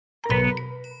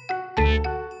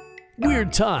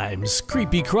Weird times,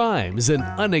 creepy crimes, and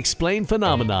unexplained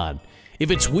phenomenon.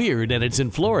 If it's weird and it's in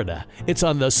Florida, it's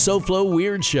on the SoFlo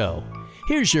Weird Show.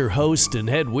 Here's your host and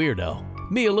head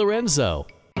weirdo, Mia Lorenzo.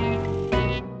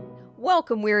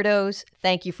 Welcome, weirdos.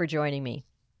 Thank you for joining me.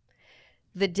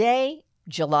 The day,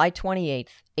 July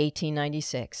 28th,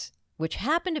 1896, which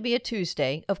happened to be a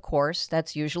Tuesday, of course,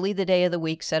 that's usually the day of the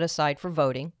week set aside for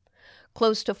voting.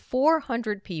 Close to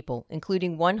 400 people,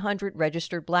 including 100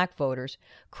 registered black voters,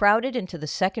 crowded into the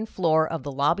second floor of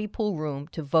the lobby pool room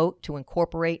to vote to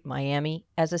incorporate Miami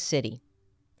as a city.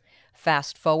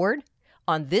 Fast forward,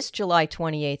 on this July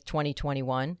 28,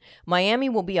 2021, Miami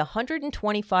will be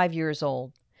 125 years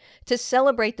old. To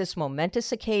celebrate this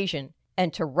momentous occasion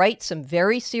and to right some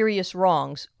very serious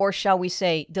wrongs, or shall we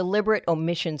say deliberate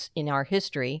omissions in our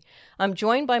history, I'm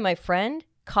joined by my friend,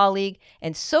 colleague,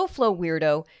 and SoFlo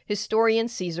weirdo, historian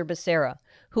Cesar Becerra,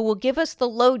 who will give us the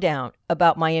lowdown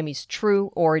about Miami's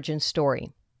true origin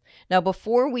story. Now,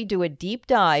 before we do a deep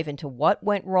dive into what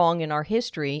went wrong in our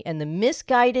history and the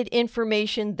misguided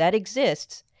information that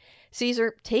exists,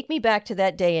 Cesar, take me back to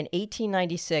that day in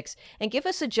 1896 and give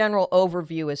us a general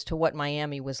overview as to what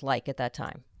Miami was like at that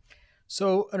time.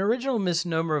 So, an original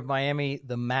misnomer of Miami,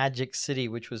 the Magic City,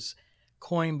 which was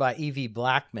coined by E.V.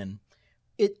 Blackman,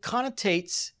 it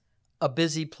connotates a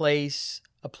busy place,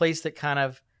 a place that kind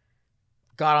of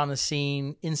got on the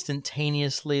scene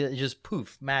instantaneously, just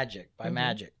poof, magic by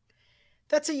magic.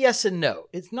 That's a yes and no.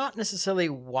 It's not necessarily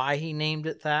why he named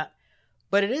it that,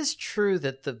 but it is true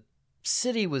that the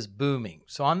city was booming.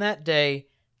 So on that day,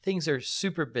 things are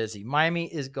super busy. Miami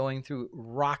is going through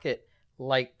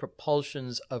rocket-like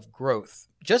propulsions of growth.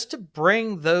 Just to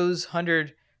bring those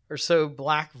 100 or so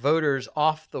black voters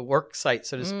off the work site,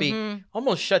 so to speak,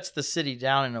 almost shuts the city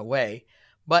down in a way.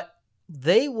 But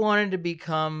they wanted to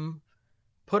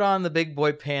put on the big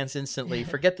boy pants instantly,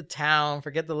 forget the town,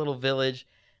 forget the little village.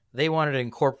 They wanted to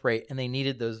incorporate, and they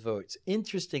needed those votes.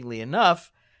 Interestingly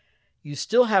enough, you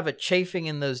still have a chafing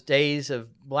in those days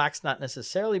of blacks not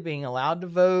necessarily being allowed to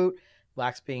vote,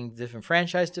 blacks being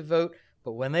disenfranchised to vote.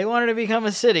 But when they wanted to become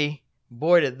a city,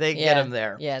 boy, did they get them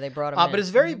there. Yeah, they brought them in. But it's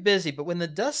very busy. But when the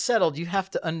dust settled, you have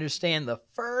to understand the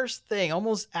first thing,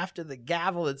 almost after the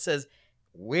gavel that says,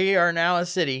 we are now a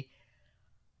city.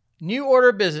 New order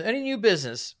of business, any new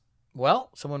business.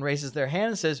 Well, someone raises their hand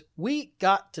and says, we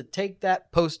got to take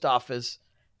that post office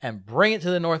and bring it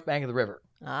to the north bank of the river.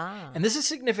 And this is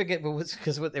significant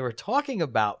because what they were talking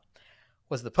about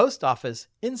was the post office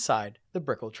inside the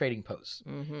Brickell Trading Post.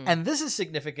 And this is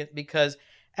significant because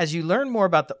as you learn more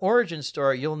about the origin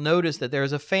story, you'll notice that there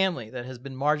is a family that has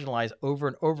been marginalized over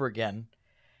and over again.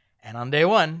 And on day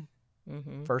one,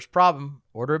 first problem,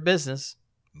 order of business,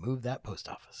 move that post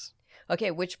office.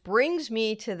 Okay, which brings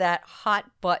me to that hot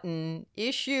button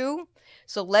issue.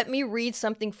 So let me read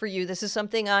something for you. This is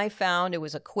something I found. It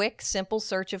was a quick, simple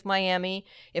search of Miami.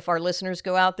 If our listeners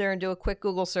go out there and do a quick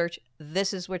Google search,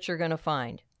 this is what you're going to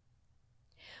find.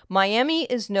 Miami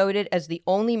is noted as the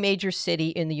only major city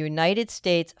in the United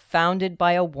States founded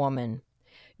by a woman.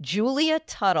 Julia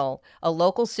Tuttle, a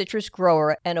local citrus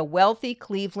grower and a wealthy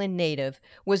Cleveland native,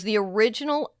 was the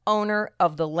original owner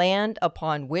of the land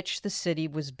upon which the city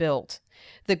was built.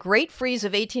 The Great Freeze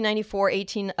of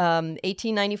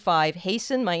 1895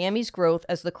 hastened Miami's growth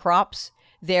as the crops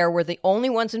there were the only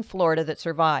ones in Florida that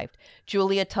survived.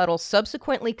 Julia Tuttle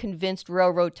subsequently convinced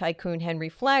railroad tycoon Henry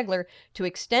Flagler to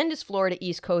extend his Florida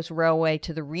East Coast Railway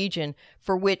to the region,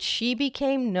 for which she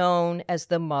became known as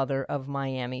the Mother of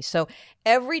Miami. So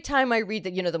every time I read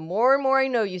that, the more and more I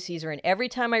know you, Cesar, and every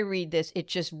time I read this, it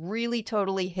just really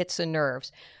totally hits the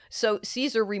nerves. So,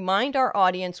 Cesar, remind our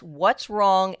audience what's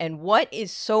wrong and what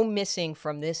is so missing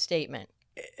from this statement.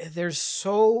 There's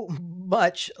so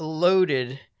much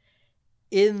loaded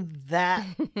in that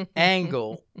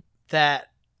angle that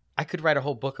I could write a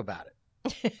whole book about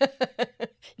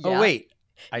it. Oh, wait,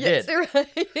 I did.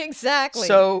 Exactly.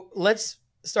 So let's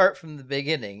start from the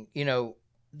beginning.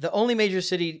 The only major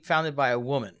city founded by a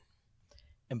woman.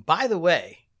 And by the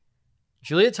way,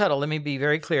 Julia Tuttle, let me be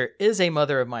very clear, is a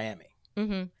mother of Miami.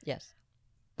 Yes.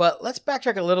 But let's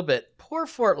backtrack a little bit. Poor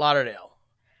Fort Lauderdale.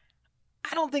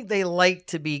 I don't think they like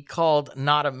to be called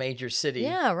not a major city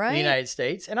in the United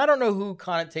States. And I don't know who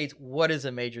connotates what is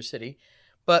a major city.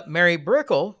 But Mary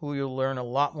Brickell, who you'll learn a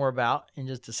lot more about in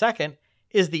just a second,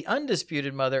 is the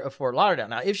undisputed mother of Fort Lauderdale.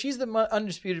 Now, if she's the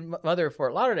undisputed mother of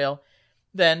Fort Lauderdale,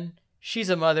 then she's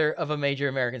a mother of a major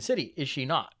American city, is she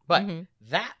not? But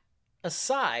that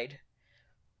aside,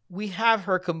 we have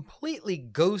her completely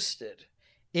ghosted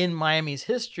in Miami's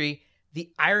history.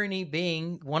 The irony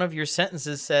being, one of your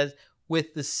sentences says,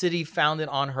 with the city founded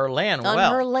on her land. On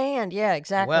her land, yeah,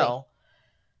 exactly. Well,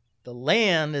 The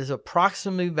land is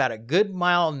approximately about a good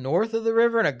mile north of the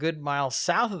river and a good mile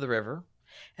south of the river.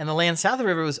 And the land south of the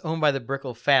river was owned by the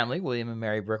Brickell family, William and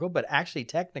Mary Brickell. But actually,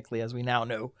 technically, as we now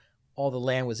know, all the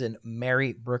land was in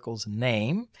Mary Brickell's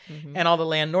name. Mhm. And all the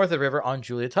land north of the river on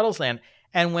Julia Tuttle's land.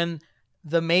 And when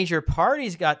the major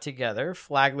parties got together,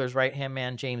 Flagler's right-hand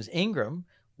man, James Ingram,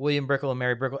 William Brickell and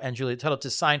Mary Brickell, and Julia Tuttle, to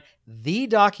sign the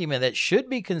document that should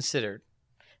be considered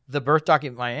the birth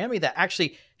document of Miami that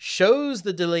actually shows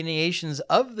the delineations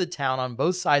of the town on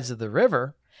both sides of the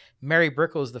river, Mary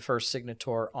Brickell is the first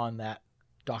signator on that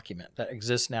document that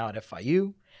exists now at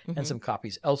FIU and some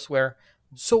copies elsewhere.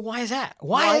 So why is that?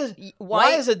 Why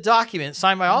is a document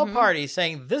signed by all parties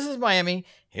saying this is Miami,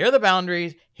 here are the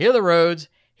boundaries, here are the roads,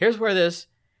 here's where this,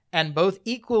 and both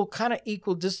equal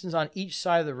distance on each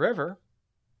side of the river?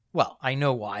 Well, I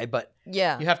know why, but you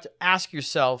have to ask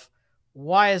yourself,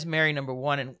 why is Mary number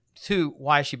one, and two,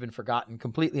 why has she been forgotten,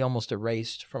 completely almost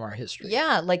erased from our history?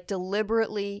 Yeah, like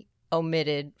deliberately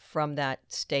omitted from that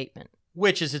statement.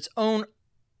 Which is its own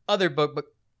other book, but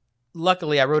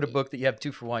luckily I wrote a book that you have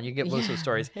 2 for 1. You get most of those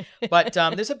stories. But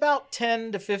there's about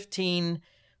 10 to 15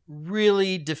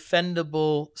 really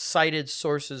defendable cited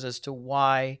sources as to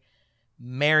why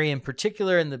Mary in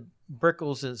particular and the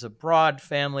Brickels as a broad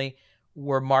family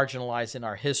were marginalized in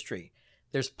our history.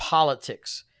 There's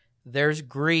politics. There's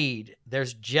greed,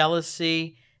 there's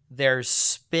jealousy, there's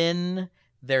spin,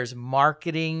 there's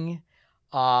marketing.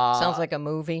 Sounds like a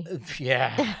movie.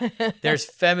 Yeah. There's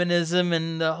feminism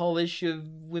and the whole issue of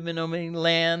women owning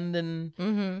land and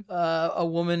a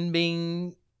woman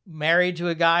being married to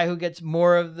a guy who gets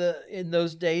more of in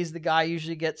those days, the guy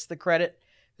usually gets the credit.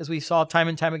 As we saw time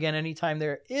and time again, anytime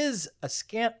there is a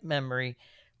scant memory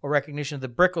or recognition of the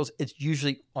Brickels, it's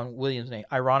usually on William's name.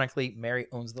 Ironically, Mary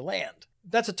owns the land.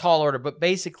 That's a tall order, but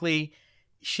basically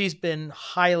she's been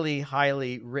highly,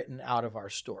 highly written out of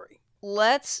our story.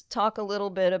 Let's talk a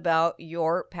little bit about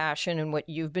your passion and what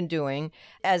you've been doing.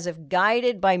 As if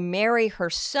guided by Mary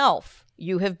herself,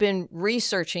 you have been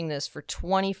researching this for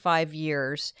 25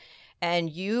 years,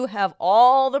 and you have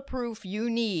all the proof you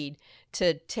need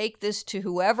to take this to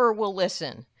whoever will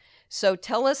listen. So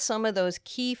tell us some of those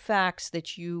key facts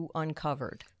that you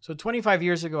uncovered. So 25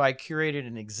 years ago, I curated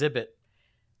an exhibit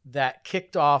that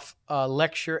kicked off a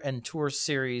lecture and tour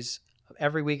series of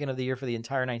every weekend of the year for the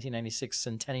entire 1996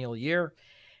 centennial year.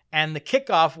 And the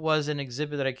kickoff was an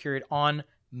exhibit that I curated on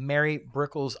Mary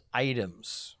Brickell's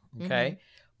items, okay?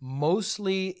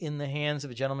 Mostly in the hands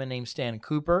of a gentleman named Stan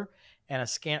Cooper and a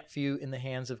scant few in the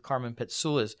hands of Carmen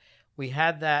Petsulas. We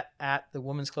had that at the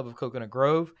Women's Club of Coconut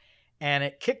Grove, and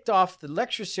it kicked off the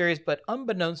lecture series, but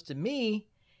unbeknownst to me,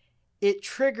 it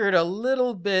triggered a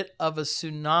little bit of a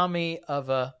tsunami of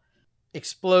a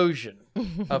explosion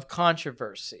of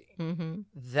controversy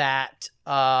that,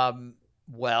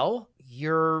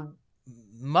 you're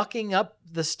mucking up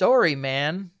the story,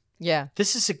 man. Yeah.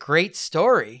 This is a great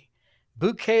story.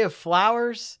 Bouquet of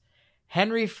flowers,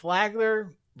 Henry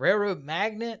Flagler, railroad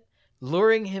magnate,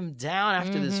 luring him down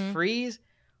after this freeze.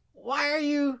 Why are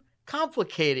you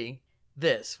complicating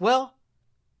this? Well,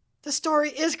 the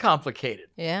story is complicated.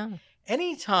 Yeah.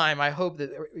 Anytime I hope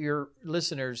that your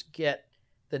listeners get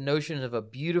the notion of a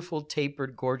beautiful,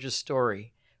 tapered, gorgeous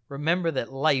story, remember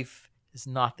that life is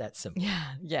not that simple.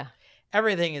 Yeah.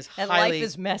 Everything is And highly life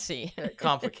is messy.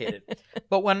 complicated.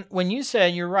 But when you say,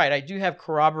 and you're right, I do have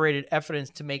corroborated evidence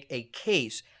to make a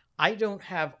case. I don't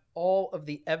have all of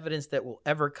the evidence that will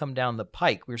ever come down the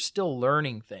pike. We're still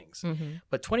learning things.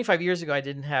 But 25 years ago, I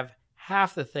didn't have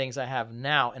half the things I have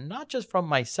now, and not just from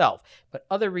myself, but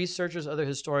other researchers, other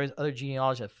historians, other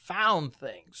genealogists have found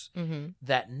things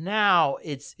that now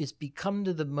it's become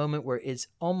to the moment where it's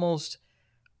almost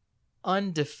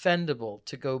undefendable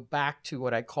to go back to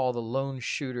what I call the lone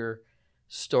shooter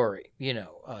story.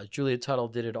 Julia Tuttle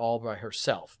did it all by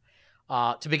herself.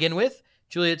 To begin with,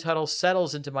 Julia Tuttle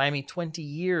settles into Miami 20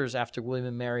 years after William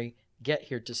and Mary get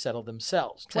here to settle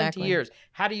themselves. 20 years.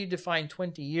 How do you define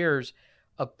 20 years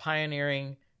of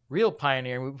pioneering, real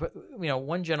pioneering?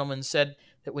 One gentleman said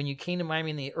that when you came to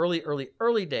Miami in the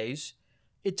early days,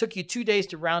 it took you 2 days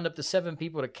to round up the 7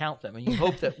 people to count them, and you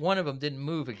hope that one of them didn't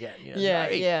move again.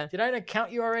 Yeah. Did I not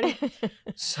count you already?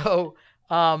 So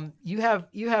you have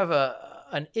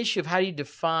an issue of how do you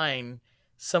define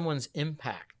someone's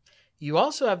impact. You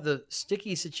also have the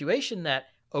sticky situation that,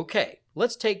 okay,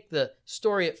 let's take the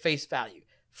story at face value.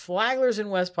 Flagler's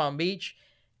in West Palm Beach.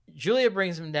 Julia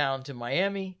brings him down to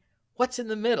Miami. What's in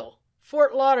the middle?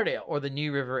 Fort Lauderdale, or the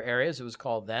New River area, as it was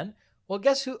called then. Well,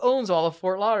 guess who owns all of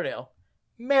Fort Lauderdale?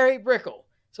 Mary Brickell.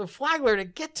 So Flagler, to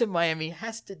get to Miami,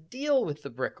 has to deal with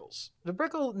the Brickels. The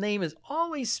Brickell name is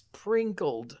always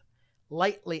sprinkled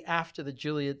lightly after the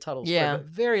Julia Tuttle story, Yeah. but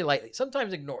very lightly.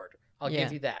 Sometimes ignored. I'll Yeah.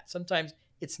 give you that. Sometimes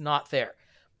it's not there.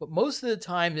 But most of the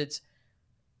time it's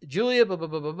Julia, blah, blah,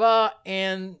 blah, blah, blah,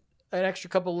 and an extra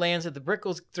couple lands that the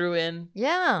Brickles threw in.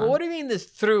 Yeah. Well, what do you mean this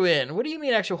threw in? What do you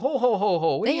mean actual? Ho, ho, ho,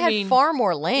 ho. What They do you had mean? far more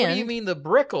What land. do you mean the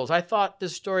Brickles? I thought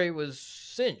this story was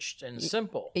cinched and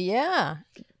simple. Yeah.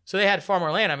 So they had far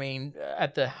more land. I mean,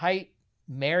 at the height,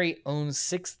 Mary owned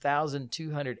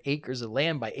 6,200 acres of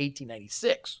land by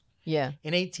 1896. Yeah.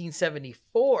 In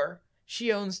 1874,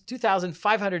 she owns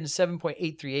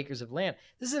 2,507.83 acres of land.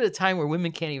 This is at a time where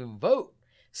women can't even vote.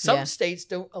 Some Yeah. states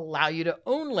don't allow you to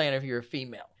own land if you're a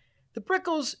female. The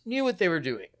Brickles knew what they were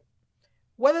doing.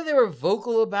 Whether they were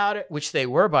vocal about it, which they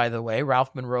were, by the way,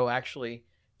 Ralph Monroe actually,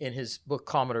 in his book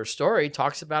Commodore Story,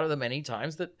 talks about it many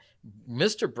times that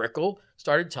Mr. Brickle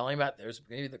started telling about there's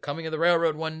maybe the coming of the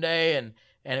railroad one day, and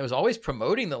it was always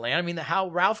promoting the land. I mean, how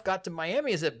Ralph got to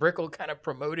Miami is that Brickle kind of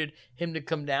promoted him to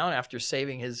come down after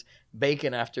saving his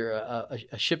bacon after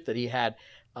a ship that he had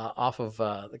off of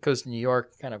the coast of New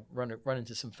York, kind of run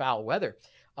into some foul weather.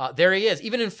 There he is.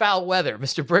 Even in foul weather,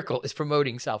 Mr. Brickle is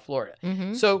promoting South Florida.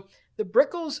 Mm-hmm. So the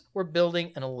Brickles were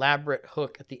building an elaborate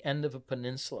hook at the end of a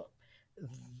peninsula.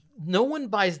 No one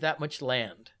buys that much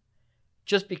land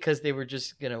just because they were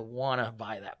just going to want to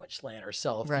buy that much land or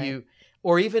sell a Right. few,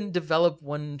 or even develop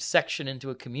one section into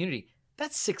a community.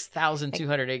 That's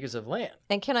 6,200 acres of land.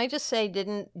 And can I just say,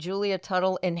 didn't Julia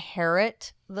Tuttle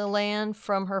inherit the land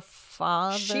from her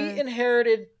father? She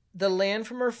inherited the land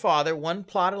from her father, one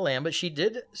plot of land, but she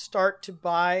did start to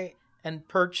buy and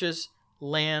purchase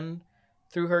land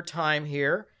through her time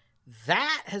here.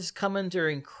 That has come under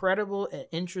incredible and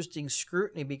interesting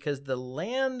scrutiny because the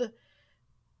land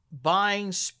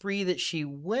buying spree that she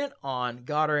went on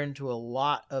got her into a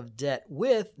lot of debt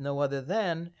with no other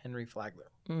than Henry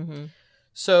Flagler. Mm-hmm.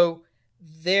 So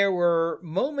there were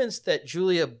moments that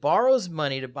Julia borrows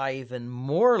money to buy even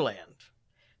more land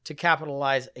to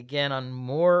capitalize again on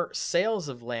more sales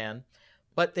of land,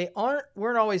 but they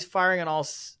weren't always firing on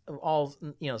all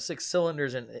six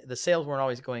cylinders, and the sales weren't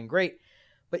always going great.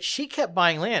 But she kept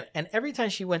buying land, and every time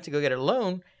she went to go get a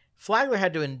loan, Flagler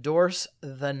had to endorse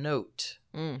the note.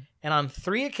 Mm. And on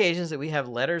 3 occasions that we have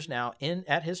letters now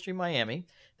at History Miami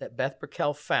that Beth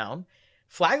Brickell found,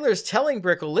 Flagler is telling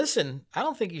Brickell, listen, I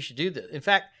don't think you should do this. In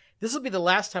fact, this will be the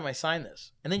last time I sign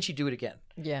this. And then she'd do it again.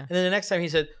 Yeah. And then the next time he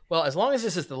said, well, as long as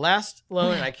this is the last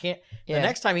loan and I can't, Yeah. the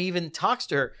next time he even talks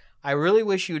to her, I really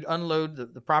wish you'd unload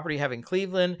the property you have in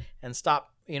Cleveland and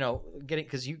stop, getting,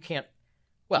 because you can't.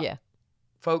 Well, Yeah.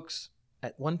 folks,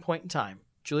 at one point in time,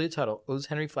 Julia Tuttle owes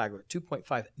Henry Flagler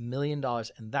 $2.5 million,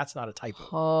 and that's not a typo.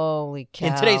 Holy cow.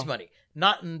 In today's money.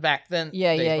 Not in back then.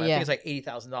 Yeah, today's yeah, money. yeah. I think it's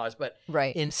like $80,000. But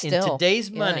Right. in Still. today's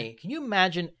Yeah. money, can you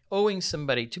imagine owing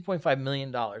somebody $2.5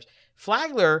 million?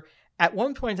 Flagler, at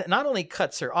one point, not only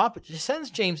cuts her off, but she sends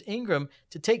James Ingram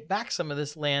to take back some of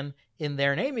this land in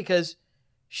their name because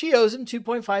she owes him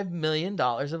 $2.5 million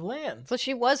of land. So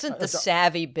she wasn't the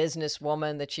savvy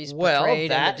businesswoman that she's Well, portrayed in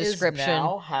that the is description.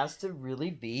 now has to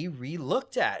really be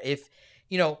relooked at. If,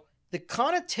 the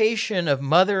connotation of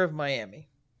Mother of Miami,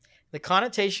 the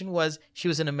connotation was she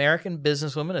was an American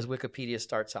businesswoman, as Wikipedia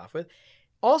starts off with,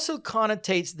 also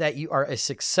connotates that you are a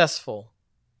successful,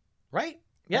 right?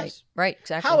 Yes. Right,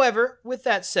 exactly. However, with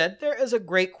that said, there is a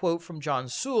great quote from John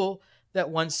Sewell that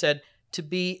once said, to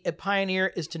be a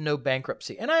pioneer is to know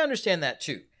bankruptcy. And I understand that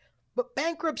too. But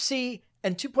bankruptcy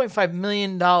and $2.5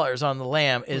 million on the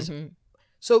lam is... Mhm.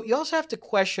 So you also have to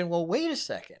question, well, wait a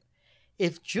second.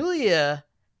 If Julia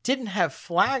didn't have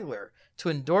Flagler to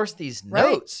endorse these Right.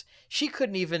 notes, she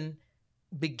couldn't even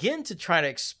begin to try to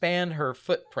expand her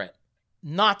footprint.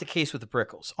 Not the case with the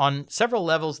Brickles. On several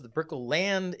levels, the Brickle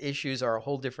land issues are a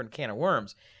whole different can of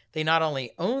worms. They not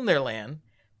only own their land,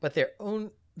 but they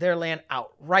own their land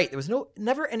outright. There was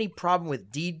never any problem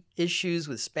with deed issues,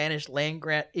 with Spanish land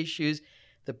grant issues.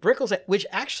 The Brickles, which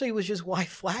actually was just why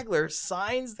Flagler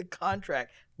signs the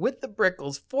contract with the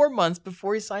Brickles 4 months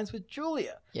before he signs with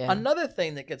Julia. Yeah. Another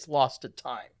thing that gets lost to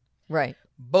time. Right.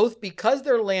 Both because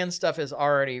their land stuff is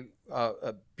already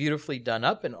beautifully done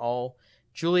up and all,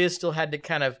 Julia still had to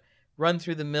kind of run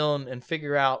through the mill and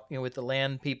figure out, with the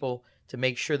land people to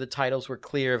make sure the titles were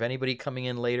clear of anybody coming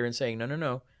in later and saying,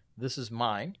 no, this is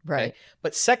mine. Right.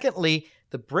 But secondly,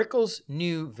 the Brickles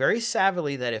knew very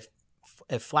savvily that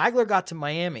if Flagler got to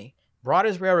Miami, brought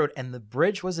his railroad, and the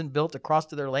bridge wasn't built across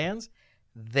to their lands,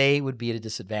 they would be at a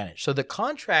disadvantage. So the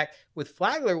contract with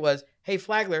Flagler was, hey,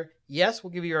 Flagler, yes,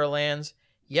 we'll give you our lands.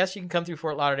 Yes, you can come through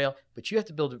Fort Lauderdale, but you have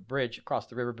to build a bridge across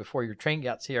the river before your train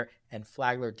gets here. And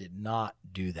Flagler did not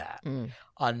do that. Mm.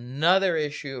 Another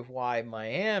issue of why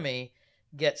Miami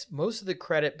gets most of the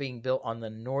credit being built on the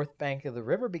north bank of the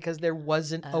river because there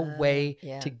wasn't a way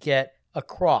to get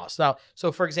across. Now,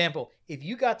 so for example, if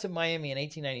you got to Miami in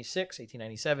 1896,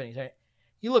 1897,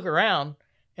 you look around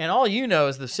and all you know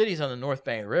is the city's on the north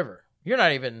bank of the river. You're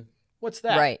not even, what's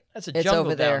that? Right. That's a It's jungle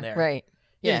over down there. there. Right.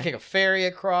 You had to take a ferry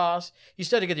across. You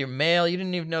still had to get your mail. You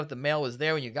didn't even know if the mail was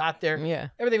there when you got there. Yeah.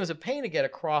 Everything was a pain to get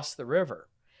across the river.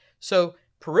 So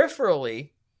peripherally,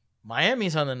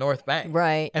 Miami's on the north bank.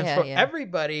 Right. And for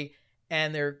everybody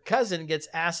and their cousin gets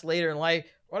asked later in life,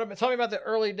 tell me about the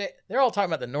early day. They're all talking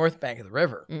about the north bank of the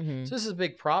river. Mm-hmm. So this is a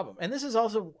big problem. And this is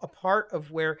also a part of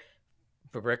where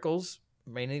Brickles,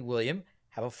 mainly William,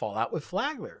 have a fallout with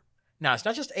Flagler. Now, it's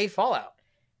not just a fallout.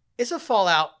 It's a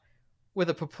fallout with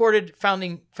a purported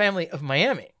founding family of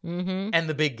Miami and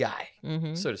the big guy,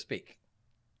 so to speak.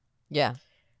 Yeah.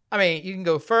 I mean, you can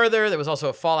go further. There was also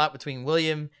a fallout between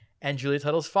William and Julia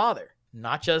Tuttle's father.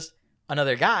 Not just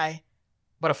another guy,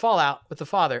 but a fallout with the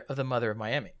father of the mother of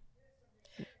Miami.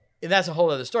 And that's a whole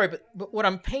other story. But what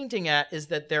I'm painting at is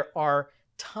that there are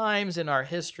times in our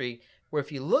history where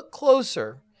if you look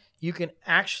closer, you can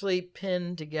actually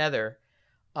pin together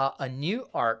a new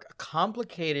arc, a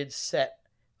complicated set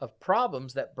of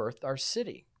problems that birthed our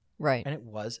city. Right. And it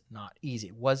was not easy.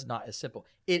 It was not as simple.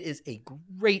 It is a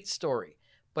great story,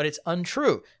 but it's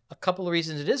untrue. A couple of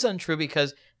reasons it is untrue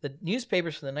because the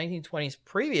newspapers from the 1920s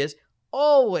previous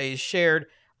always shared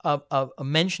a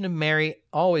mention of Mary,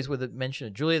 always with a mention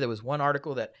of Julia. There was one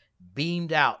article that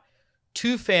beamed out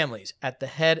two families at the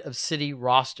head of city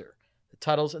roster, the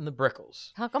Tuttles and the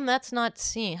Brickles. How come that's not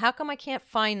seen? How come I can't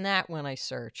find that when I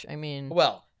search? I mean,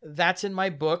 well, that's in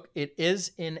my book. It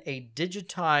is in a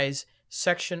digitized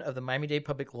section of the Miami-Dade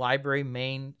Public Library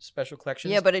main special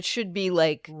collections. yeah, but it should be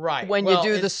like Right. when Well,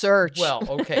 you do the search. Well,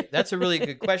 okay. That's a really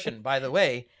good question. By the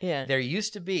way, yeah. there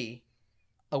used to be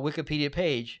a Wikipedia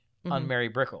page on Mary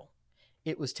Brickle.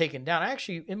 It was taken down. I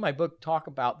actually, in my book, talk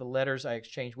about the letters I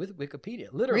exchanged with Wikipedia.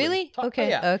 Literally. Really? Okay.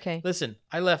 Yeah. Okay. Listen,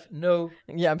 I left no...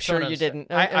 Yeah, I'm sure stone you unturned.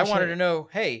 didn't. I wanted to know,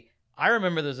 hey, I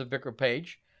remember there's a Brickle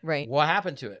page. Right. What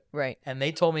happened to it? Right. And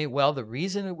they told me, well, the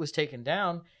reason it was taken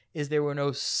down is there were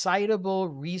no citable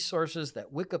resources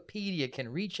that Wikipedia can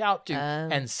reach out to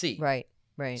and see. Right.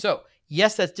 Right. So,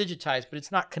 yes, that's digitized, but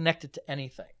it's not connected to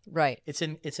anything. right. It's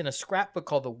in a scrapbook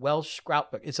called the Welsh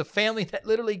Scrapbook. It's a family that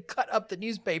literally cut up the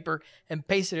newspaper and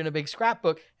pasted it in a big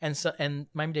scrapbook, and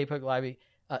Miami-Dade Public Library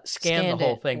scanned the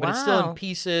whole thing. But it's still in Wow.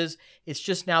 pieces. It's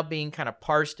just now being kind of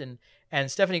parsed, and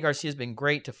Stephanie Garcia has been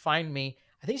great to find me.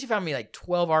 I think she found me like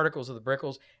 12 articles of the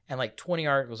Brickles and like 20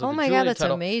 articles of Oh the my Julia God, that's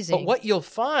Tuttle. amazing. But what you'll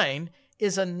find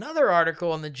is another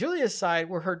article on the Julia side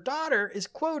where her daughter is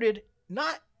quoted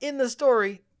not in the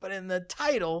story, but in the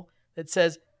title that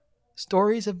says,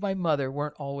 "Stories of my mother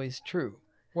weren't always true,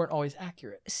 weren't always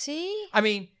accurate." See? I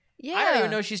mean, Yeah. I don't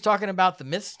even know if she's talking about the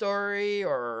myth story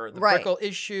or the Right. Brickle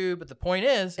issue, but the point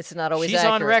is, It's not always she's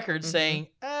on accurate. record Mhm. saying,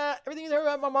 everything you heard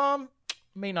about my mom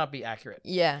may not be accurate.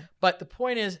 Yeah. But the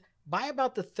point is, by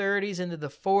about the 30s into the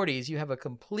 40s, you have a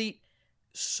complete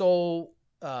soul,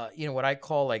 what I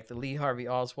call like the Lee Harvey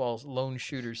Oswald's lone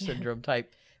shooter syndrome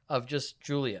type of just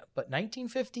Julia. But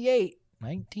 1958,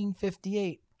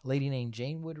 a lady named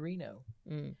Jane Wood Reno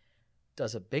Mm.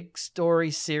 does a big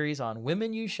story series on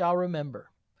women you shall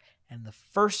remember. And the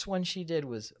first one she did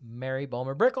was Mary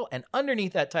Bulmer Brickle. And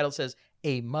underneath that title says,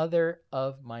 A Mother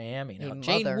of Miami. Now,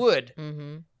 Jane mother. Wood,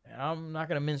 Mm-hmm. I'm not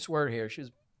going to mince word here. She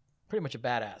was pretty much a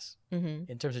badass Mm-hmm.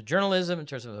 in terms of journalism, in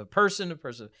terms of a person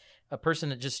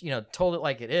that just, told it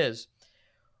like it is.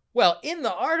 Well, in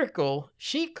the article,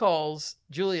 she calls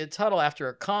Julia Tuttle after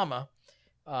a comma,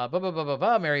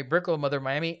 Mary Brickle, mother of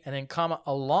Miami, and then comma,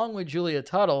 along with Julia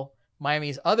Tuttle,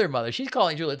 Miami's other mother. She's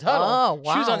calling Julia Tuttle. Oh,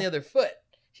 wow. She was on the other foot.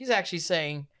 She's actually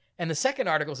saying, and the second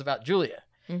article is about Julia.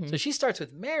 Mm-hmm. So she starts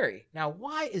with Mary. Now,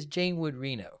 why is Jane Wood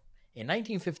Reno in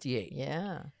 1958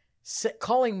 Yeah.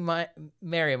 calling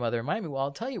Mary a mother of Miami? Well,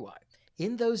 I'll tell you why.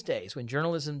 In those days, when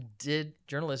journalists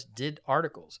did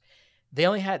articles, they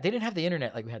didn't have the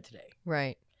internet like we had today.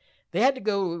 Right. They had to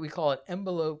go what we call an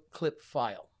envelope clip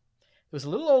file. There was a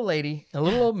little old lady and a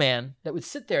little old man that would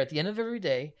sit there at the end of every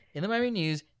day in the Miami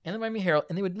News and the Miami Herald,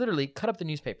 and they would literally cut up the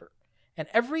newspaper. And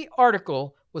every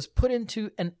article was put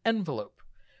into an envelope,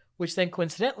 which then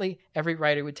coincidentally, every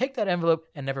writer would take that envelope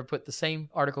and never put the same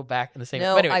article back in the same.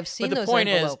 No, But anyway, I've seen but the those point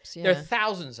envelopes, is, there are yeah.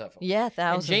 thousands of them. Yeah,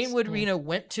 thousands. And Jane Wood Yeah. Reno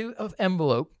went to an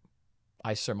envelope,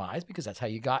 I surmise, because that's how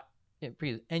you got it.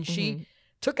 And she Mhm.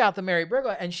 took out the Mary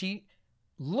Brickle and she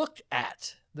looked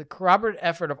at the corroborative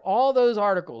effort of all those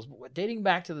articles dating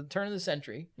back to the turn of the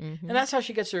century. Mhm. And that's how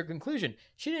she gets to her conclusion.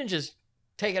 She didn't just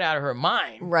take it out of her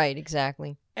mind. Right,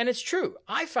 exactly. And it's true.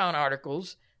 I found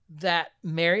articles that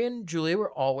Mary and Julia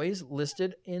were always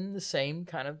listed in the same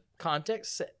kind of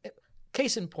context.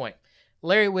 Case in point,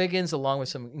 Larry Wiggins, along with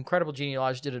some incredible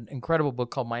genealogists, did an incredible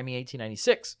book called Miami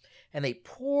 1896, and they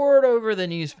poured over the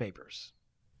newspapers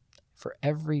for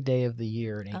every day of the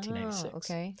year in 1896. Oh,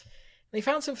 okay. They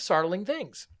found some startling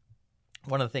things.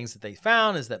 One of the things that they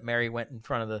found is that Mary went in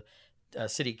front of the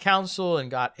city council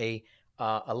and got a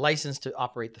license to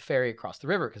operate the ferry across the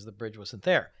river because the bridge wasn't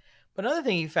there. But another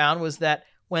thing he found was that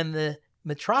when the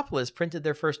Metropolis printed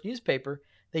their first newspaper,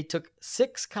 they took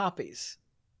 6 copies,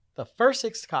 the first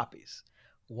 6 copies.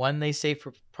 One they saved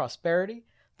for prosperity.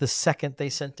 The second they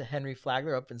sent to Henry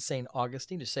Flagler up in St.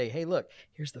 Augustine to say, hey, look,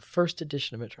 here's the first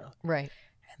edition of Metropolis. Right.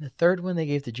 And the third one they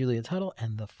gave to Julia Tuttle,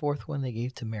 and the fourth one they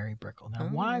gave to Mary Brickell. Now,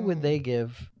 why would they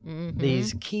give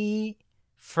these key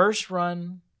first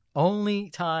run, only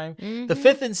time? The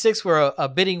 5th and 6th were a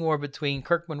bidding war between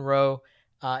Kirk Monroe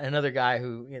and another guy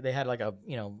who they had like a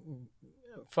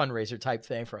fundraiser type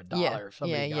thing for $1 if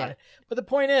somebody got it. But the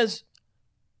point is,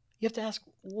 you have to ask,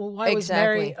 well, why was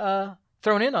Mary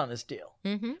thrown in on this deal?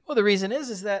 Well, the reason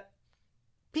is that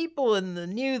people in the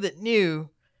knew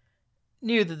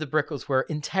that the Brickells were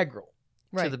integral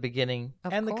to the beginning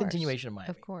and the continuation of Miami.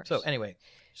 Of course. So anyway,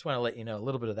 just want to let you know a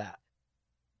little bit of that.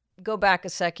 Go back a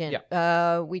second.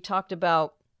 Yeah. We talked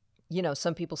about,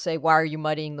 some people say, why are you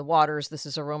muddying the waters? This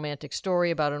is a romantic story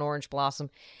about an orange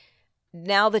blossom.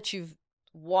 Now that you've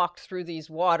walked through these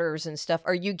waters and stuff,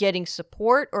 are you getting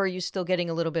support or are you still getting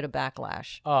a little bit of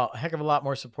backlash? Oh, a heck of a lot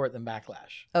more support than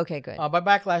backlash. Okay, good. By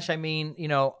backlash, I mean,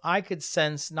 I could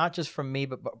sense, not just from me,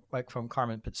 but like from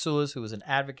Carmen Petsulas, who was an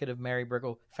advocate of Mary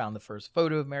Brickell, found the first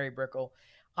photo of Mary Brickell.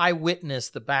 I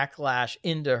witnessed the backlash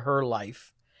into her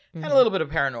life and a little bit of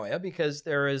paranoia because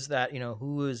there is that,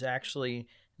 who is actually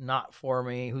not for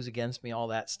me, who's against me, all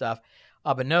that stuff.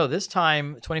 But no, this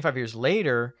time, 25 years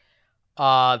later,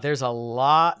 there's a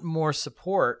lot more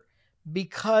support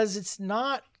because it's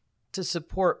not to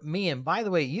support me. And by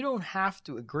the way, you don't have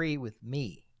to agree with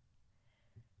me.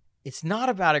 It's not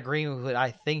about agreeing with what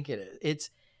I think it is.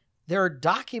 There are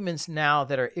documents now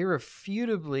that are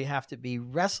irrefutably have to be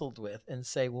wrestled with and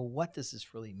say, well, what does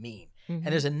this really mean? And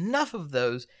there's enough of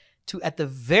those to, at the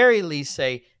very least,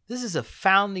 say, this is a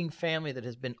founding family that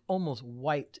has been almost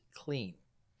wiped clean.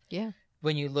 Yeah.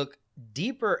 When you look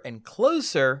deeper and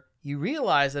closer, you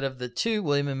realize that of the two,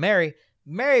 William and Mary,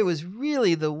 Mary was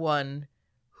really the one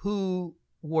who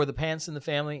wore the pants in the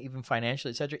family, even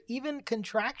financially, etc., even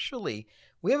contractually.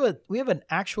 We have an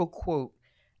actual quote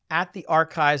at the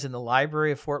archives in the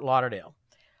library of Fort Lauderdale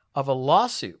of a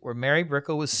lawsuit where Mary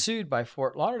Brickell was sued by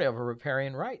Fort Lauderdale for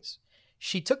riparian rights.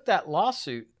 She took that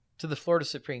lawsuit to the Florida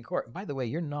Supreme Court. And by the way,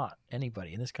 you're not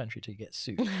anybody in this country to get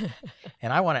sued.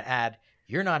 And I want to add,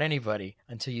 you're not anybody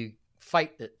until you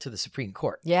fight it to the Supreme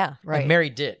Court. Yeah, right. And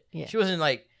Mary did. Yeah. She wasn't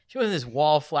this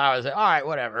wallflower that, all right,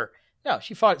 whatever. No,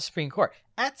 she fought at the Supreme Court.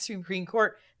 At the Supreme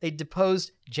Court, they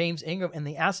deposed James Ingram and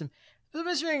they asked him,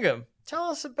 Mr. Ingram, tell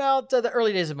us about the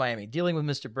early days of Miami, dealing with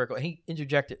Mr. Brickell. And he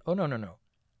interjected, oh, no.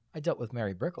 I dealt with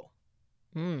Mary Brickell.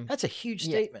 That's a huge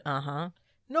statement. Uh-huh.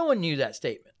 No one knew that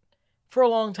statement for a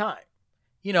long time.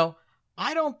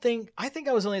 I think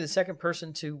I was only the second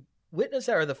person to witness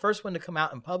that or the first one to come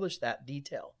out and publish that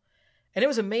detail. And it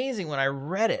was amazing when I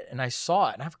read it and I saw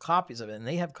it and I have copies of it and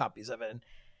they have copies of it. And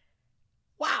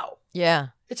wow. Yeah.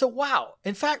 It's a wow.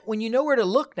 In fact, when you know where to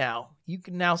look now, you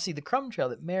can now see the crumb trail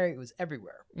that Mary was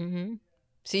everywhere. Mm-hmm.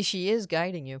 See, she is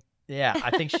guiding you. Yeah,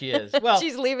 I think she is. Well,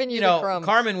 she's leaving you the crumbs.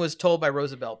 Carmen was told by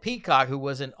Rosabelle Peacock, who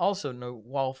wasn't also no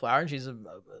wallflower, and she's a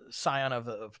scion of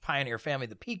a pioneer family,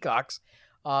 the Peacocks,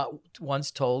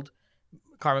 once told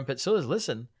Carmen Petsulas,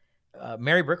 listen,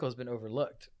 Mary Brickell has been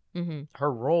overlooked. Mm-hmm.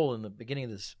 Her role in the beginning of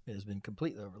this has been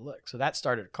completely overlooked. So that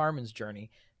started Carmen's journey.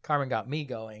 Carmen got me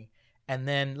going. And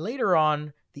then later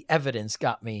on, the evidence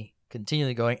got me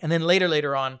continually going. And then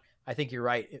later on, I think you're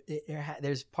right.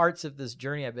 There's parts of this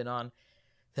journey I've been on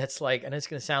that's like, and it's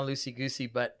going to sound loosey-goosey,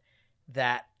 but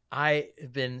that I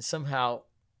have been somehow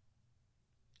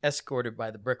escorted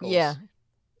by the Brickels. Yeah.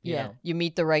 You know. You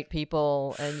meet the right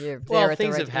people and you're there well, at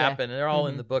things the right, have happened. And they're all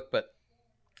in the book, but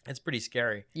it's pretty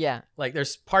scary. Yeah. Like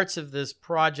there's parts of this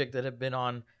project that have been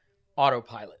on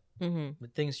autopilot.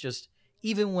 But things just,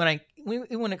 even when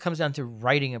it comes down to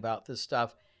writing about this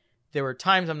stuff, there were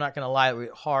times, I'm not going to lie, it was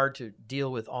hard to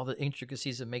deal with all the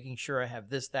intricacies of making sure I have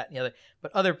this, that, and the other.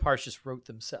 But other parts just wrote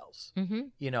themselves,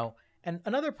 And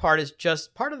another part is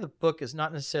just, part of the book is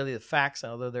not necessarily the facts,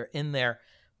 although they're in there,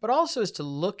 but also is to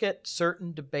look at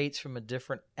certain debates from a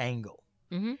different angle.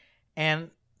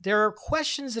 And there are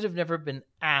questions that have never been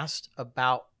asked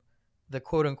about the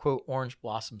quote-unquote orange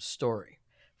blossom story.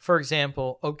 For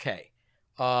example,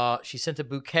 She sent a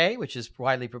bouquet, which is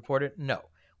widely purported. No.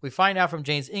 We find out from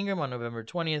James Ingram on November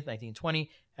 20th,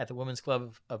 1920, at the Women's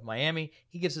Club of Miami.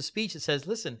 He gives a speech that says,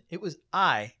 listen, it was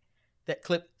I that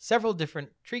clipped several different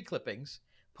tree clippings,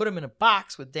 put them in a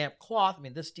box with damp cloth,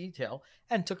 this detail,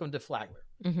 and took them to Flagler.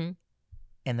 Mm-hmm.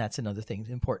 And that's another thing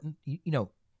that's important.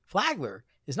 Flagler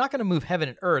is not going to move heaven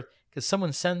and earth because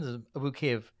someone sends a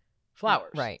bouquet of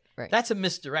flowers. Right. That's a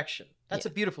misdirection. That's a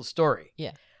beautiful story.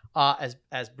 Yeah.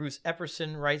 As Bruce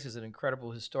Epperson writes, who's an incredible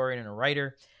historian and a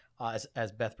writer,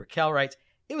 as Beth Brickell writes,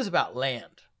 it was about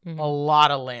land, a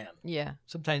lot of land. Yeah.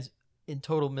 Sometimes in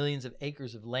total millions of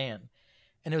acres of land.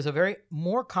 And it was a very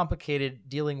more complicated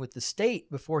dealing with the state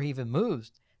before he even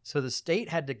moved. So the state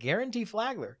had to guarantee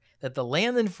Flagler that the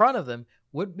land in front of them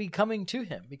would be coming to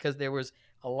him because there was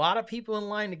a lot of people in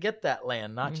line to get that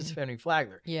land, not just Henry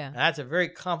Flagler. Yeah. And that's a very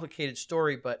complicated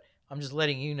story, but I'm just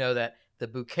letting you know that the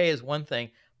bouquet is one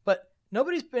thing. But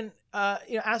nobody's been,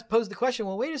 posed the question,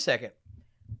 well, wait a second.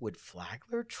 Would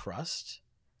Flagler trust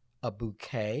a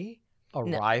bouquet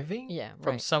arriving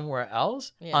from somewhere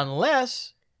else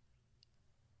unless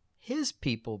his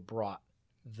people brought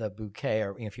the bouquet,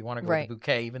 or if you want to go with the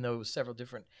bouquet, even though it was several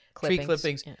different tree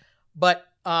clippings. Yeah. But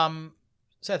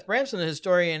Seth Bramson, the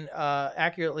historian,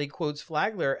 accurately quotes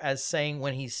Flagler as saying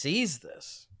when he sees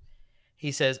this,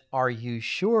 he says, "Are you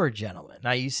sure, gentlemen?"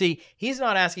 Now, you see, he's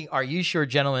not asking, "Are you sure,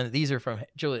 gentlemen, that these are from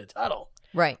Julia Tuttle?"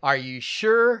 Right. Are you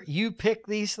sure you picked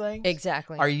these things?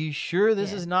 Exactly. Are you sure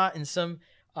this is not in some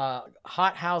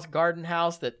hot house, garden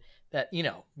house that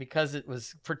because it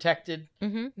was protected?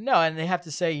 Mm-hmm. No, and they have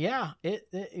to say,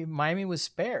 Miami was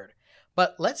spared.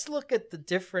 But let's look at the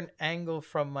different angle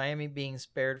from Miami being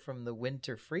spared from the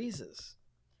winter freezes.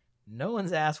 No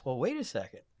one's asked, well, wait a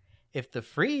second. If the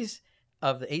freeze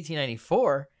of the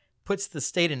 1894 puts the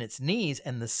state in its knees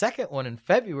and the second one in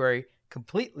February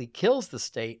completely kills the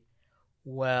state,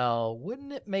 well,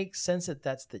 wouldn't it make sense that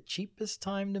that's the cheapest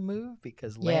time to move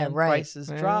because land prices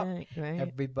drop? Right.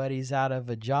 Everybody's out of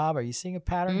a job. Are you seeing a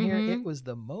pattern here? It was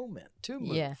the moment to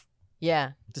move.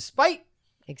 Yeah. Despite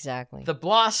the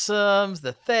blossoms,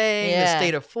 the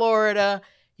state of Florida,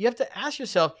 you have to ask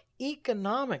yourself,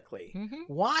 economically,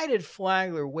 why did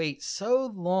Flagler wait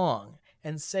so long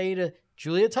and say to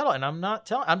Julia Tuttle, and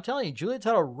I'm telling you, Julia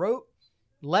Tuttle wrote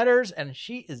letters, and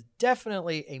she is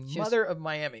definitely a mother of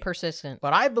Miami. Persistent.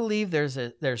 But I believe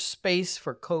there's space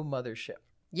for co-mothership.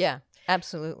 Yeah,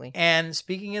 absolutely. And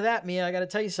speaking of that, Mia, I got to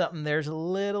tell you something. There's a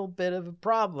little bit of a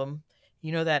problem.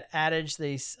 You know that adage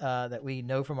that we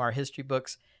know from our history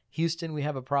books, Houston, we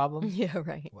have a problem? Yeah,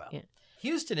 right. Well,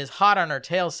 Houston is hot on our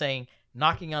tail saying,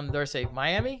 knocking on the door, say,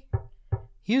 Miami,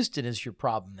 Houston is your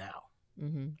problem now.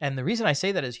 Mm-hmm. And the reason I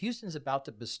say that is Houston's about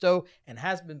to bestow and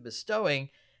has been bestowing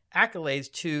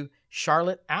accolades to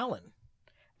Charlotte Allen,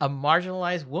 a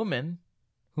marginalized woman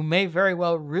who may very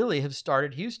well really have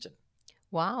started Houston.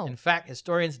 Wow. In fact,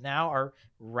 historians now are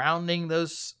rounding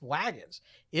those wagons.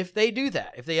 If they do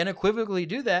that, if they unequivocally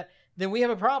do that, then we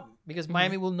have a problem because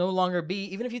Miami will no longer be,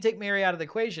 even if you take Mary out of the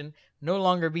equation, no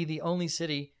longer be the only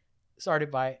city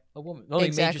started by a woman. The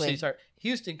only major city started.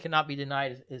 Houston cannot be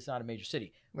denied it's not a major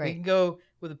city. Right. We can go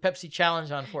with a Pepsi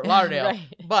challenge on Fort Lauderdale,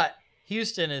 but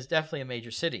Houston is definitely a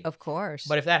major city. Of course.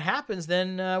 But if that happens,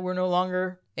 then we're no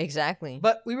longer... Exactly.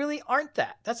 But we really aren't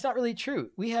that. That's not really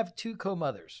true. We have two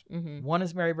co-mothers. Mm-hmm. One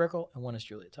is Mary Brickell and one is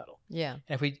Julia Tuttle. Yeah.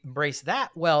 And if we embrace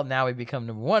that, well, now we become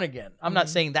number one again. I'm not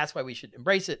saying that's why we should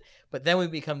embrace it, but then we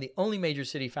become the only major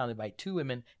city founded by two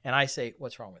women. And I say,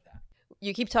 what's wrong with that?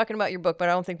 You keep talking about your book, but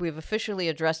I don't think we've officially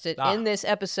addressed it in this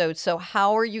episode. So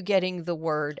how are you getting the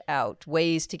word out?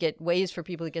 Ways for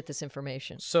people to get this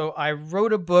information? So I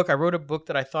wrote a book.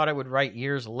 That I thought I would write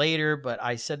years later, but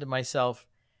I said to myself,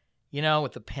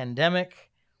 with the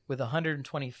pandemic, with the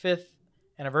 125th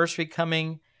anniversary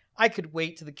coming, I could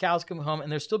wait till the cows come home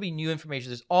and there'll still be new information.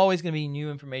 There's always going to be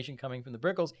new information coming from the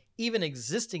Brickels, even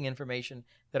existing information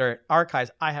that are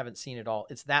archives. I haven't seen it all.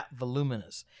 It's that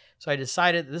voluminous. So I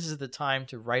decided this is the time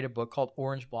to write a book called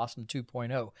Orange Blossom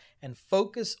 2.0 and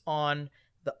focus on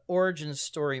the origin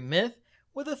story myth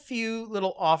with a few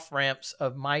little off-ramps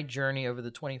of my journey over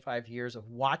the 25 years of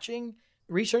watching,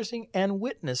 researching, and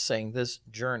witnessing this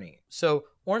journey. So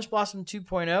Orange Blossom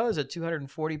 2.0 is a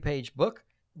 240-page book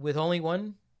with only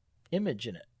one image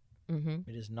in it. Mm-hmm.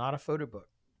 It is not a photo book.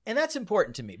 And that's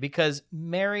important to me because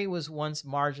Mary was once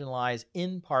marginalized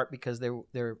in part because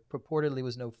there purportedly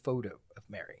was no photo of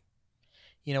Mary.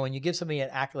 When you give somebody an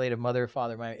accolade of mother,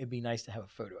 father, it'd be nice to have a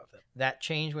photo of them. That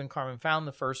changed when Carmen found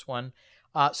the first one.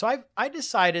 So I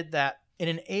decided that in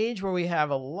an age where we have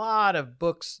a lot of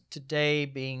books today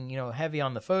being, heavy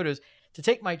on the photos, to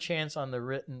take my chance on the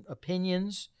written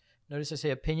opinions, Notice I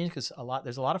say opinions because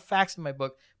there's a lot of facts in my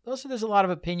book, but also there's a lot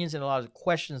of opinions and a lot of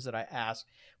questions that I ask.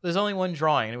 But there's only one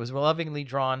drawing, and it was lovingly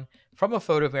drawn from a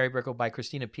photo of Mary Brickell by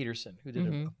Christina Peterson, who did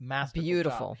a masterful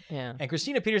Beautiful. job. Yeah. And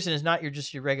Christina Peterson is not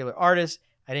just your regular artist.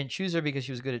 I didn't choose her because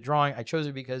she was good at drawing. I chose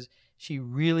her because she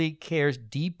really cares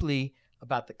deeply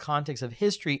about the context of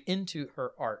history into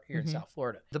her art here in South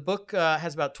Florida. The book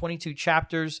has about 22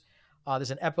 chapters.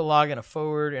 There's an epilogue and a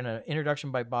foreword and an introduction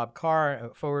by Bob Carr,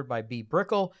 a foreword by B.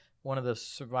 Brickell, one of the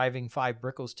surviving 5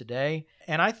 Brickels today.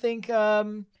 And I think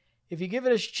if you give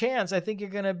it a chance, I think you're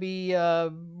going to be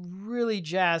really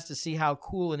jazzed to see how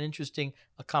cool and interesting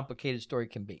a complicated story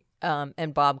can be.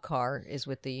 And Bob Carr is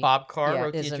with the... Bob Carr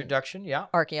wrote the introduction,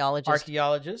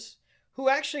 Archaeologist, who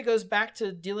actually goes back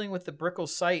to dealing with the Brickell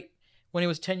site when he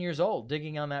was 10 years old,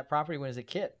 digging on that property when he was a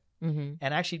kid, and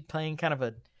actually playing kind of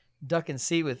a duck and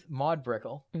see with Maud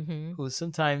Brickell, who is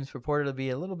sometimes purported to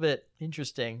be a little bit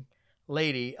interesting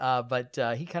lady, but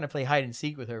he kind of played hide and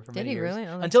seek with her for many years. Really?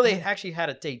 Oh, until they actually had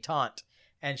a détente,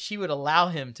 and she would allow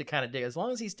him to kind of dig as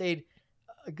long as he stayed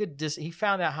a good distance. He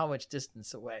found out how much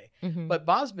distance away. But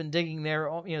Bob's been digging there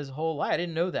his whole life. I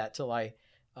didn't know that till I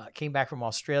came back from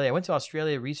Australia. I went to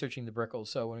Australia researching the Brickels,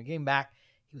 so when I came back,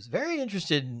 he was very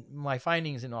interested in my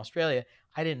findings in Australia.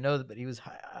 I didn't know that, but he was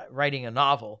writing a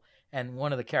novel and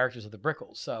one of the characters of the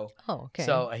Brickels. So,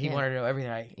 he wanted to know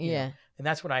everything. You know. And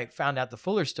that's when I found out the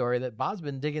fuller story that Bob's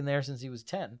been digging there since he was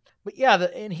 10. But yeah,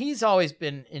 and he's always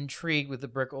been intrigued with the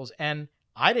Brickels. And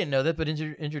I didn't know that, but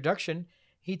in introduction,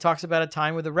 he talks about a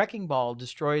time where the wrecking ball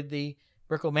destroyed the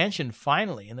Brickell mansion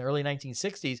finally in the early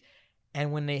 1960s.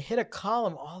 And when they hit a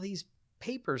column, all these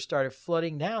papers started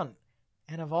flooding down.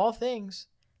 And of all things,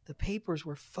 the papers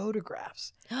were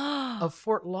photographs of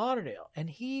Fort Lauderdale. And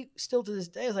he still to this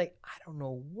day is like, I don't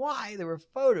know why there were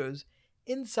photos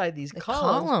inside these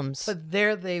columns, but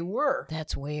there they were.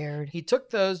 That's weird. He took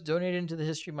those, donated into the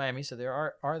History of Miami, so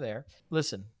there are there.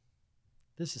 Listen,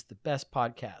 this is the best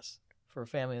podcast for a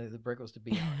family like the Brickels to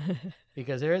be on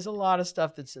because there is a lot of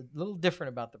stuff that's a little different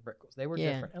about the Brickels. They were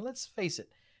different. And let's face it,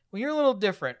 when you're a little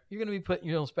different, you're going to be put in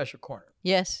your own special corner.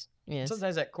 Yes.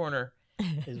 Sometimes that corner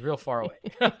is real far away.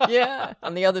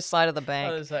 On the other side of the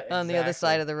bank, on the other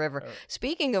side of the river.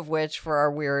 Speaking of which, for our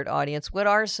weird audience, what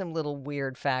are some little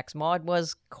weird facts? Maud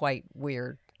was quite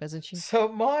weird, wasn't she? So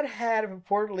Maud had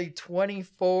reportedly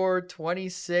 24,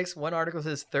 26. One article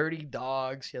says 30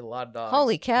 dogs. She had a lot of dogs.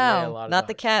 Holy cow. Yeah, a lot of Not dogs.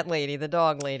 the cat lady, the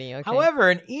dog lady. Okay. However,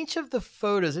 in each of the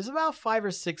photos, there's about 5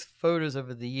 or 6 photos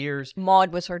over the years.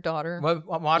 Maud was her daughter.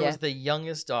 Maud was the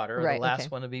youngest daughter, the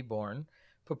last one to be born.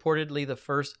 Purportedly the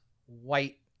first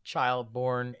white child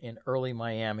born in early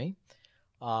Miami.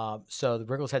 So the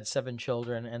Brickels had 7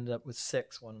 children, ended up with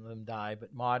 6. One of them died,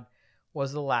 but Maud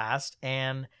was the last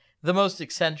and the most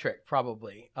eccentric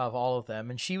probably of all of them.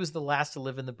 And she was the last to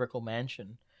live in the Brickell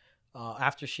mansion.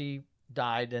 After she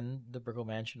died, and the Brickell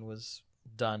mansion was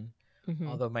done.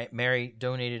 Although Mary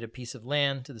donated a piece of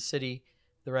land to the city,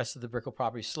 the rest of the Brickell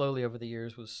property slowly over the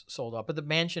years was sold off. But the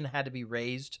mansion had to be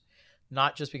razed,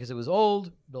 not just because it was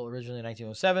old, built originally in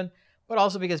 1907, but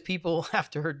also because people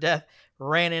after her death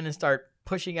ran in and started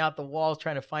pushing out the walls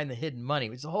trying to find the hidden money,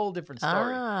 which is a whole different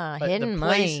story. But Hidden the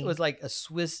place money. was like a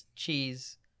Swiss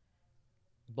cheese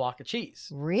block of cheese.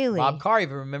 Really? Bob Carr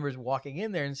even remembers walking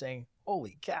in there and saying,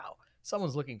 holy cow,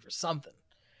 someone's looking for something.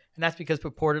 And that's because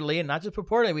purportedly, and not just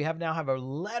purportedly, we now have a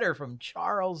letter from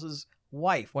Charles's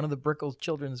wife, one of the Brickell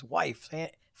children's wife,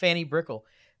 Fanny Brickell,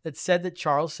 that said that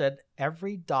Charles said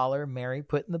every dollar Mary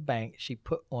put in the bank, she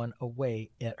put one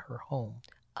away at her home.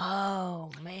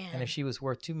 Oh, man. And if she was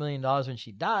worth $2 million when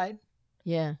she died,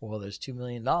 well, there's $2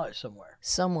 million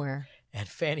somewhere. And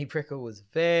Fanny Brickell was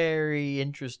very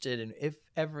interested in if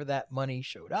ever that money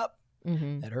showed up,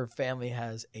 that her family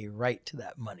has a right to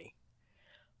that money.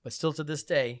 But still to this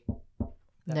day,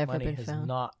 that money has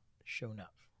not shown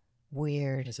up.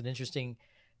 Weird. It's an interesting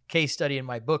case study in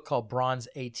my book called Bronze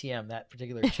ATM. That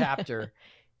particular chapter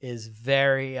is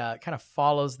very kind of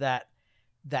follows that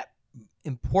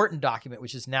important document,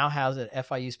 which is now housed at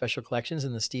FIU Special Collections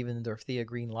in the Stephen and Dorothea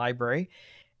Green Library.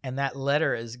 And that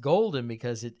letter is golden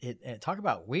because it talk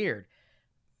about weird.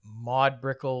 Maud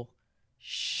Brickell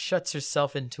shuts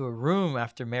herself into a room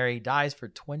after Mary dies for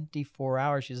 24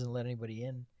 hours. She doesn't let anybody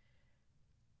in.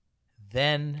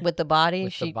 Then with the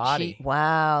body, the body.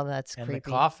 Wow, that's creepy. And the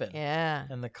coffin. Yeah.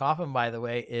 And the coffin, by the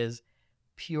way, is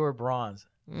pure bronze,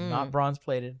 not bronze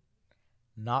plated,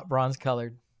 not bronze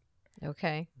colored.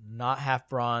 Okay. Not half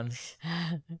bronze,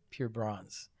 pure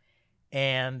bronze.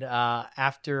 And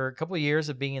after a couple of years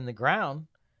of being in the ground,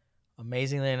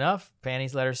 amazingly enough,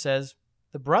 Fanny's letter says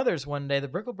the brothers one day, the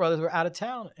Brickell brothers, were out of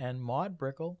town, and Maud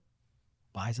Brickell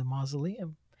buys a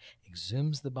mausoleum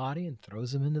exhumes the body and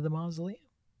throws him into the mausoleum.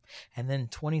 And then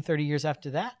 20, 30 years after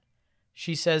that,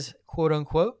 she says, quote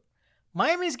unquote,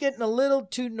 Miami's getting a little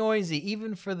too noisy,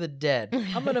 even for the dead.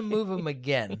 I'm going to move him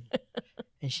again.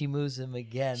 And she moves him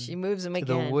again. She moves him to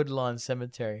again. the Woodlawn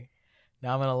Cemetery.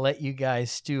 Now I'm going to let you guys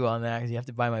stew on that because you have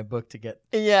to buy my book to get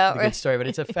the good story. But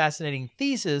it's a fascinating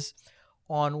thesis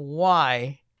on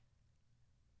why.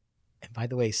 And by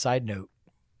the way, side note,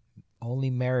 only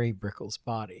Mary Brickell's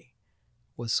body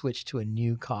was switched to a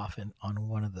new coffin on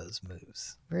one of those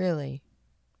moves. Really?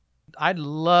 I'd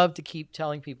love to keep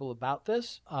telling people about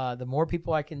this. The more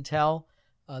people I can tell,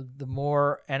 the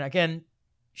more, and again,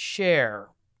 share.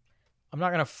 I'm not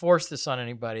going to force this on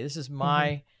anybody. This is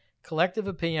my collective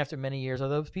opinion after many years.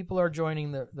 Although people are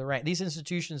joining the rank, these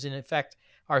institutions, in effect,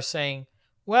 are saying,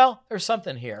 well, there's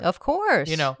something here. Of course.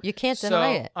 You can't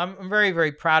deny it. I'm very,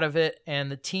 very proud of it.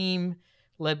 And the team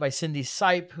led by Cindy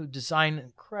Sipe, who designed an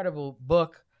incredible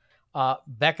book,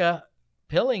 Becca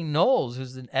Pilling-Knowles,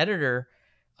 who's an editor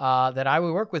that I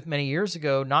would work with many years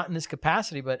ago, not in this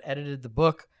capacity, but edited the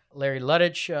book. Larry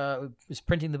Luttich was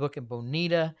printing the book in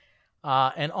Bonita,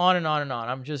 and on and on and on.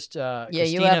 I'm just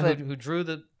Christina, who drew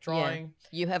the drawing.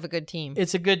 Yeah, you have a good team.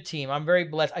 It's a good team. I'm very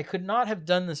blessed. I could not have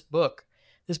done this book.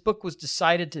 This book was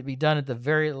decided to be done at the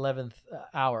very 11th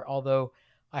hour, although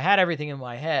I had everything in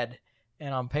my head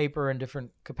and on paper in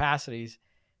different capacities.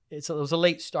 It was a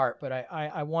late start, but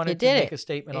I wanted to make a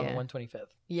statement on the 125th.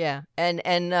 Yeah,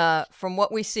 and from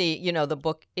what we see, the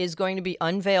book is going to be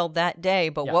unveiled that day,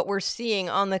 but what we're seeing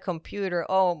on the computer,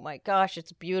 oh my gosh,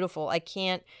 it's beautiful. I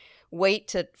can't wait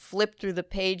to flip through the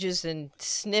pages and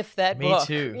sniff that book.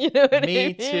 Me too. You know what Me I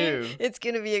mean? too. It's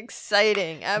going to be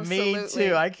exciting. Absolutely. Me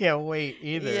too. I can't wait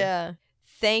either. Yeah.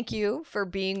 Thank you for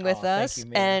being with us. Thank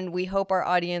you, and we hope our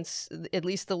audience, at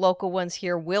least the local ones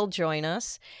here, will join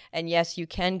us. And yes, you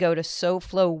can go to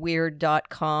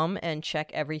SoFloWeird.com and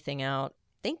check everything out.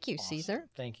 Thank you, Awesome. Caesar.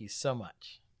 Thank you so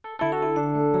much.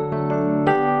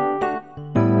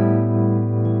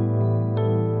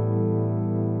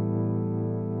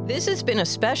 This has been a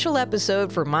special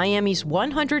episode for Miami's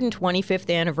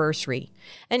 125th anniversary.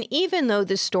 And even though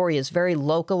this story is very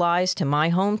localized to my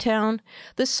hometown,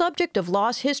 the subject of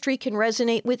lost history can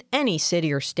resonate with any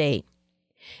city or state.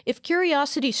 If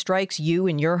curiosity strikes you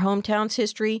in your hometown's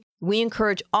history, we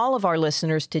encourage all of our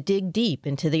listeners to dig deep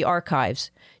into the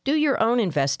archives, do your own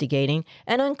investigating,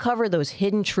 and uncover those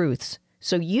hidden truths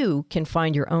so you can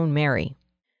find your own Mary.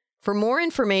 For more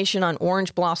information on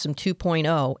Orange Blossom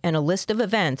 2.0 and a list of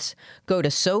events, go to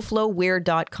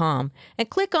SoFloWeird.com and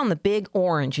click on the big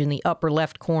orange in the upper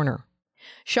left corner.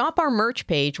 Shop our merch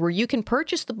page where you can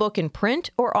purchase the book in print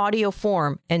or audio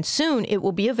form, and soon it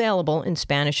will be available in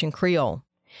Spanish and Creole.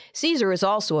 Caesar is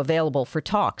also available for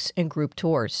talks and group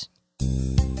tours.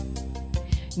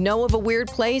 Know of a weird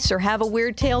place or have a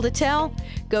weird tale to tell?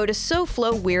 Go to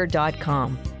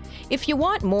SoFloWeird.com. If you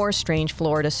want more strange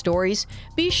Florida stories,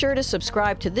 be sure to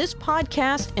subscribe to this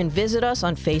podcast and visit us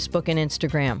on Facebook and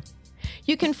Instagram.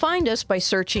 You can find us by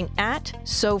searching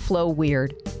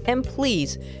 @SoFloWeird. And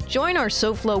please, join our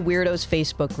SoFlo Weirdos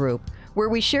Facebook group, where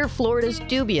we share Florida's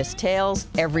dubious tales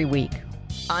every week.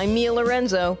 I'm Mia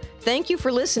Lorenzo. Thank you for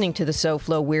listening to the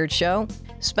SoFlo Weird Show.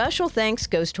 Special thanks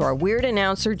goes to our weird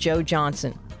announcer, Joe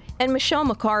Johnson, and Michelle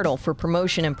McCardle for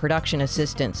promotion and production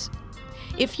assistance.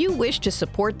 If you wish to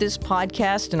support this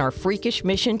podcast and our freakish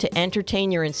mission to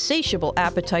entertain your insatiable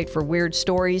appetite for weird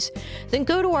stories, then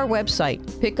go to our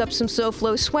website, pick up some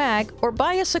SoFlo swag, or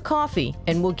buy us a coffee,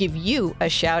 and we'll give you a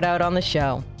shout out on the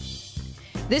show.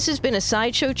 This has been a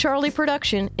Sideshow Charlie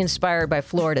production inspired by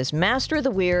Florida's master of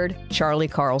the weird, Charlie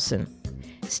Carlson.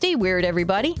 Stay weird,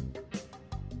 everybody.